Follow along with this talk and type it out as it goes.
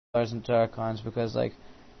Templars into Archons because like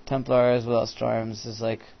Templars without Storms is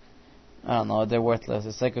like, I don't know, they're worthless.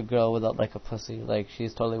 It's like a girl without like a pussy. Like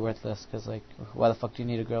she's totally worthless because like why the fuck do you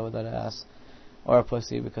need a girl without an ass or a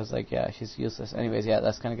pussy? Because like yeah, she's useless. Anyways, yeah,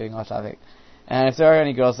 that's kind of getting off topic. And if there are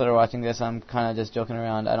any girls that are watching this, I'm kind of just joking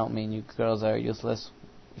around. I don't mean you girls are useless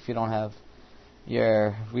if you don't have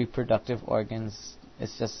your reproductive organs.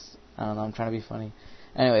 It's just, I don't know, I'm trying to be funny.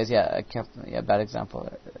 Anyways, yeah, I kept, yeah, bad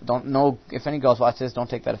example. Don't know if any girls watch this, don't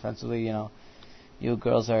take that offensively, you know. You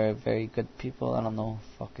girls are very good people, I don't know,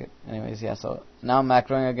 fuck it. Anyways, yeah, so now I'm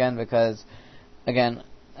macroing again because, again,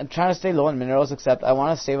 I'm trying to stay low in minerals, except I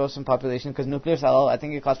want to save up some population because nuclear silo, I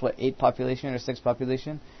think it costs, what, 8 population or 6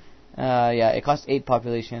 population? Yeah, it cost 8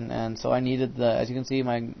 population, and so I needed the, as you can see,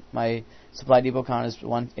 my supply depot count is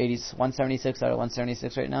 176 out of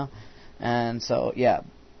 176 right now, and so, yeah,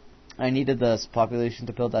 I needed the population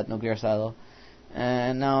to build that nuclear silo,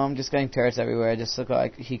 and now I'm just getting turrets everywhere, just so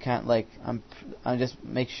like he can't, like, I'm just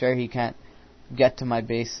make sure he can't get to my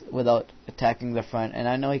base without attacking the front, and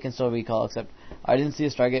I know he can still recall, except I didn't see a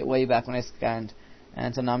Stargate way back when I scanned,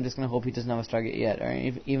 and so now I'm just going to hope he doesn't have a Stargate yet, or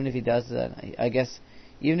even if he does, then I guess,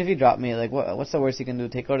 even if he dropped me, like, what's the worst he can do?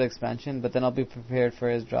 Take out expansion, but then I'll be prepared for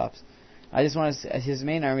his drops. I just want to his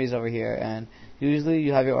main army is over here, and usually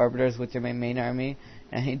you have your arbiters with your main army,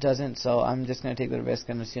 and he doesn't, so I'm just going to take the risk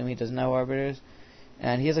and assume he doesn't have arbiters.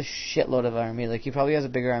 And he has a shitload of army. Like, he probably has a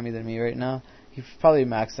bigger army than me right now. He's probably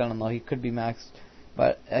maxed, I don't know, he could be maxed.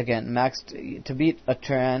 But, again, maxed, to beat a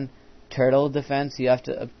Terran turtle defense, you have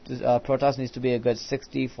to, Protoss needs to be a good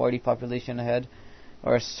 60-40 population ahead.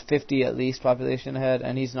 Or 50 at least population ahead,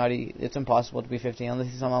 and he's not. It's impossible to be 50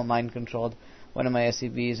 unless he somehow mind controlled one of my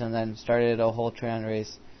SCVs and then started a whole Terran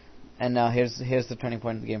race. And now here's the turning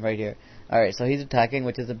point of the game right here. All right, so he's attacking,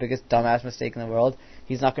 which is the biggest dumbass mistake in the world.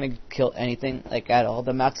 He's not going to kill anything like at all.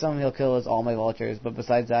 The maximum he'll kill is all my vultures, but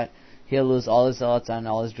besides that, he'll lose all his zealots and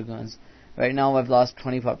all his dragoons. Right now, I've lost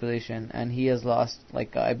 20 population, and he has lost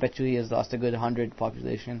I bet you he has lost a good 100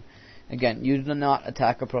 population. Again, you do not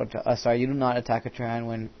attack a you do not attack a Terran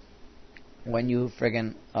when you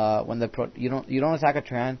friggin' you don't attack a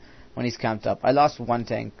Terran when he's camped up. I lost 1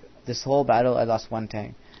 tank. This whole battle I lost 1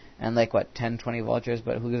 tank. And like what, 10, 20 vultures,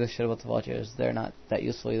 but who gives a shit about the vultures? They're not that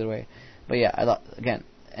useful either way. But yeah, again,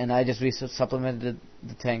 and I just supplemented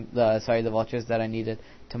the vultures that I needed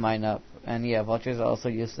to mine up. And yeah, vultures are also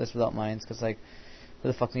useless without mines, cuz like who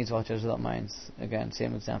the fuck needs vultures without mines? Again,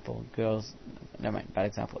 same example. Girls, never mind, bad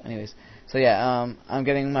example. Anyways, so yeah, I'm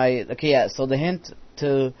getting my, okay, yeah, so the hint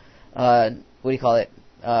to, what do you call it,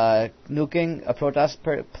 nuking a Protoss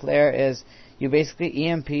player is you basically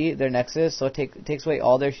EMP their nexus, so it takes away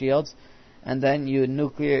all their shields, and then you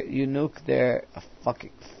nuke their,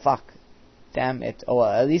 fuck, damn it. Oh,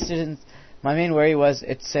 well, at least it didn't, my main worry was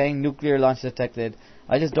it's saying nuclear launch detected.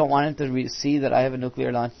 I just don't want him to see that I have a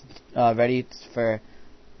nuclear launch ready for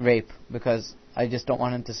rape, because I just don't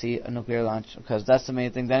want him to see a nuclear launch, because that's the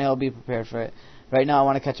main thing. Then he'll be prepared for it. Right now I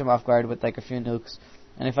want to catch him off guard with like a few nukes,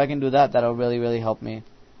 and if I can do that, that'll really, really help me.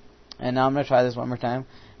 And now I'm going to try this one more time.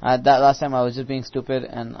 That last time I was just being stupid,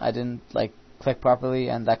 and I didn't like click properly,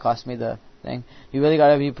 and that cost me the thing. You really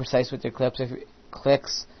got to be precise with your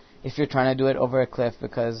clicks if you're trying to do it over a cliff,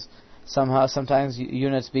 because sometimes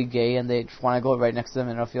units be gay and they want to go right next to the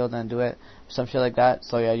mineral field and do it, some shit like that.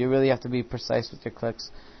 So yeah, you really have to be precise with your clicks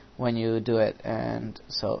when you do it, and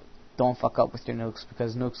so don't fuck up with your nukes,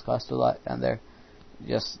 because nukes cost a lot and they're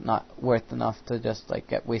just not worth enough to just like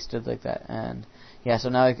get wasted like that. And yeah, so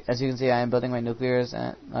now as you can see, I am building my nuclears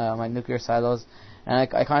and my nuclear silos, and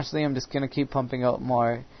I constantly am just gonna keep pumping out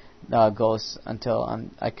more ghosts until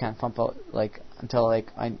I can't pump out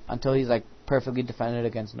until he's like perfectly defended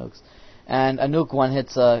against nukes. And a nuke one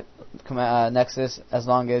hits a nexus as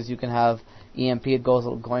long as you can have EMP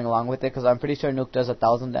going along with it, because I'm pretty sure nuke does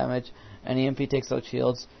 1,000 damage and EMP takes out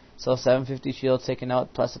shields. So 750 shields taken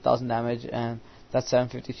out plus 1,000 damage, and that's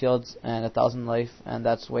 750 shields and 1,000 life, and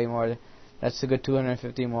that's way more. That's a good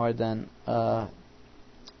 250 more than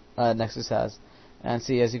Nexus has. And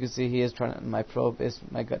see, as you can see, he is trying. My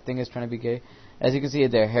thing is trying to be gay. As you can see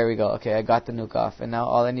there, here we go. Okay, I got the nuke off, and now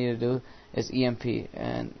all I need to do is EMP.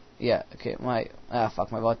 And yeah, okay, my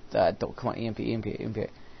bot. Don't come on, EMP.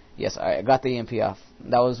 Yes, alright, I got the EMP off.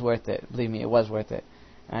 That was worth it. Believe me, it was worth it.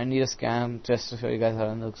 I need a scan just to show you guys how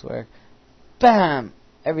the nukes work. Bam!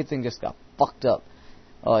 Everything just got fucked up.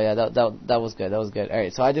 Oh yeah, that was good. That was good.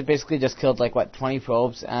 Alright, so I basically just killed like 20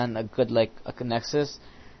 probes and a good a nexus.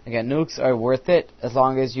 Again, nukes are worth it as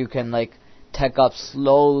long as you can like tech up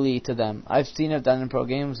slowly to them. I've seen it done in pro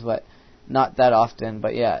games, but not that often.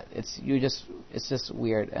 But yeah, it's just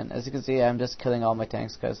weird. And as you can see, I'm just killing all my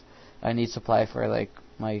tanks because I need supply for like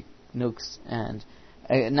my nukes, and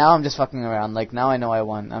now I'm just fucking around. Like, now I know I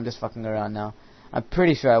won. I'm just fucking around now. I'm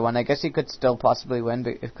pretty sure I won. I guess he could still possibly win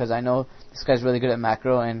because I know this guy's really good at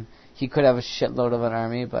macro and he could have a shitload of an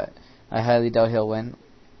army, but I highly doubt he'll win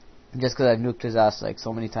just because I've nuked his ass like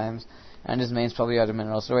so many times, and his main's probably out of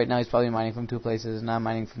minerals. So right now he's probably mining from 2 places, and I'm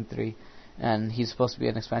mining from 3, and he's supposed to be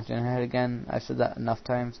an expansion ahead again. I've said that enough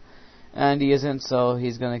times, and he isn't, so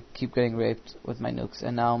he's gonna keep getting raped with my nukes.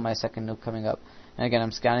 And now my second nuke coming up, and again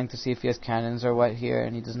I'm scanning to see if he has cannons or what here,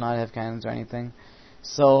 and he does not have cannons or anything.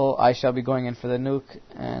 So I shall be going in for the nuke,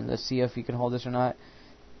 and let's see if he can hold this or not.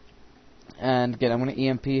 And again, I'm going to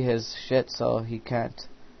EMP his shit so he can't,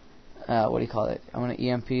 what do you call it? I'm going to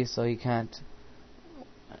EMP so he can't.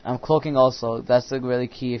 I'm cloaking also. That's like really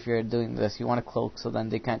key if you're doing this. You want to cloak so then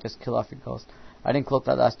they can't just kill off your ghost. I didn't cloak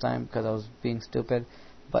that last time because I was being stupid.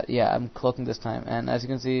 But yeah, I'm cloaking this time. And as you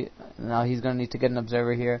can see, now he's going to need to get an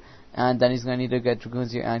observer here. And then he's going to need to get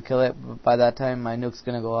dragoons here and kill it. But by that time, my nuke's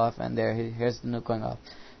going to go off. And here's the nuke going off.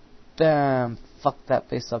 Damn, fuck that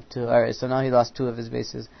base up too. Alright, so now he lost 2 of his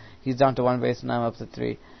bases. He's down to 1 base and now I'm up to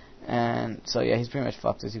 3. And so yeah, he's pretty much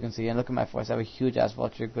fucked, as you can see. And look at my force. I have a huge ass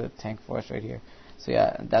vulture, good tank force right here. So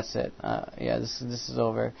yeah, that's it. Yeah, this is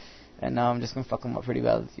over. And now I'm just going to fuck him up pretty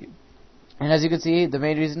bad with you. And as you can see, the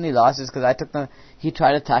main reason he lost is because he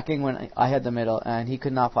tried attacking when I had the middle, and he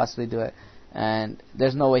could not possibly do it. And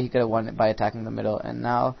there's no way he could have won it by attacking the middle. And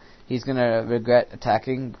now he's going to regret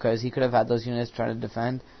attacking because he could have had those units trying to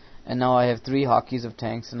defend. And now I have 3 hockeys of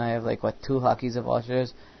tanks, and I have like, 2 hockeys of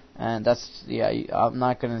vultures. And that's, yeah, I'm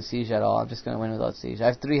not going to siege at all. I'm just going to win without siege. I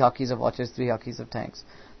have 3 hockeys of vultures, 3 hockeys of tanks.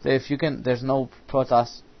 So if you can, there's no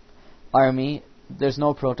Protoss army, there's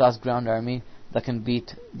no Protoss ground army that can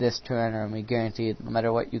beat this Terran army, guaranteed. No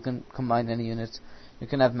matter what, you can combine any units. You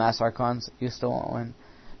can have mass Archons, you still won't win.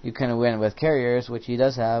 You can win with carriers, which he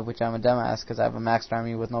does have, which I'm a dumbass because I have a maxed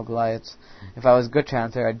army with no Goliaths. If I was good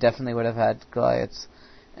Trantor, I definitely would have had Goliaths.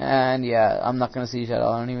 And yeah, I'm not going to siege at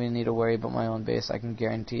all. I don't even need to worry about my own base, I can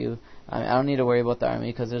guarantee you. I don't need to worry about the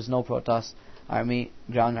army because there's no Protoss army,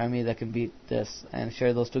 ground army that can beat this. And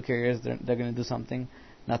sure, those 2 carriers, they're going to do something.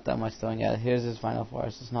 Not that much though. And yeah, here's his final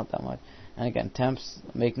force. It's not that much. And again, temps,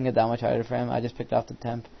 making it that much harder for him. I just picked off the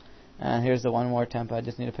temp. And here's the one more temp I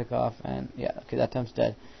just need to pick off. And yeah, okay, that temp's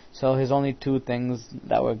dead. So his only 2 things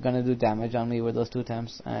that were going to do damage on me were those 2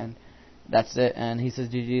 temps. And that's it. And he says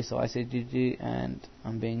GG, so I say GG. And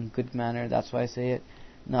I'm being good manner, that's why I say it.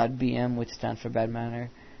 Not BM, which stands for bad manner.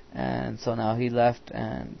 And so now he left.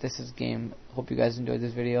 And this is game. Hope you guys enjoyed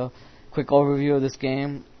this video. Quick overview of this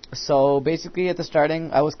game. So basically at the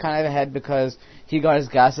starting I was kind of ahead because he got his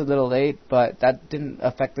gas a little late, but that didn't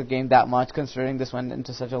affect the game that much considering this went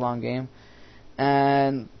into such a long game.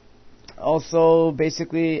 And also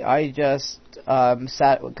basically I just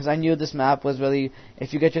sat because I knew this map was really,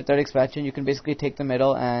 if you get your 3rd expansion you can basically take the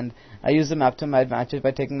middle, and I used the map to my advantage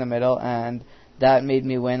by taking the middle, and that made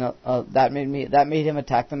me win. That made him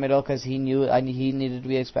attack the middle because he knew he needed to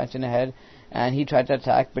be expansion ahead. And he tried to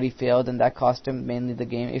attack, but he failed, and that cost him mainly the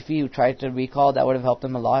game. If he tried to recall, that would have helped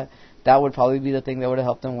him a lot. That would probably be the thing that would have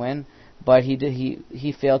helped him win. But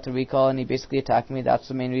he failed to recall, and he basically attacked me. That's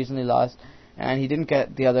the main reason he lost. And he didn't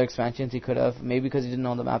get the other expansions he could have, maybe because he didn't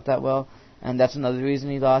know the map that well. And that's another reason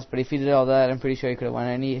he lost. But if he did all that, I'm pretty sure he could have won.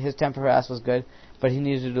 And his temper harass was good, but he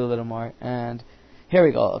needed to do a little more. And here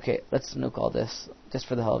we go. Okay, let's nuke all this, just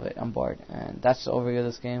for the hell of it. I'm bored. And that's the overview of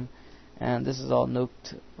this game. And this is all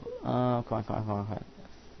nuked. Come on.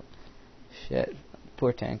 Shit.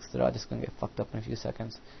 Poor tanks. They're all just going to get fucked up in a few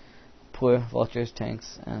seconds. Poor vultures,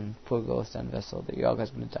 tanks, and poor ghost and vessel. You're all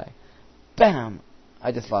guys going to die. BAM!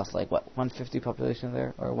 I just lost like, what, 150 population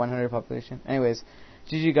there? Or 100 population? Anyways,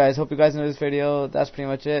 GG guys. Hope you guys enjoyed this video. That's pretty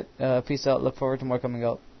much it. Peace out. Look forward to more coming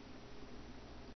out.